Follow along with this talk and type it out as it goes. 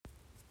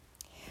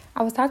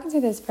I was talking to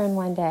this friend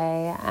one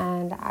day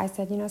and I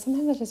said,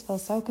 sometimes I just feel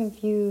so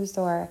confused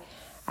or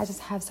I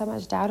just have so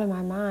much doubt in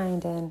my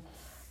mind. And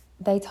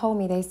they told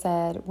me, they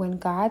said, when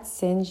God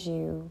sends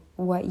you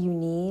what you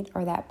need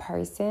or that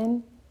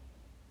person,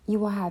 you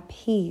will have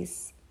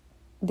peace.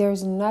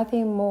 There's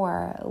nothing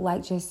more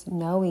like just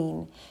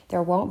knowing.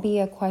 There won't be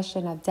a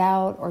question of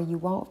doubt, or you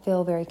won't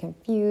feel very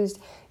confused.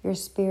 Your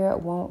spirit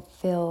won't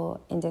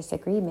feel in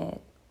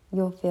disagreement.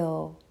 You'll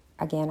feel,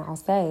 again, I'll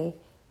say,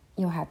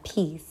 you'll have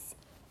peace.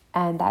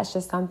 And that's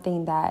just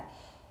something that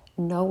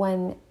no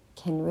one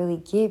can really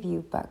give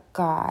you but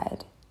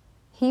God.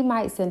 He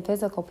might send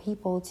physical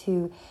people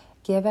to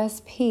give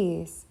us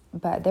peace,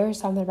 but there's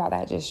something about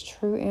that just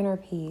true inner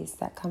peace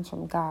that comes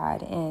from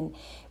God. And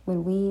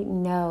when we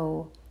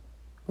know,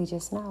 we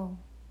just know.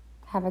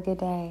 Have a good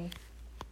day.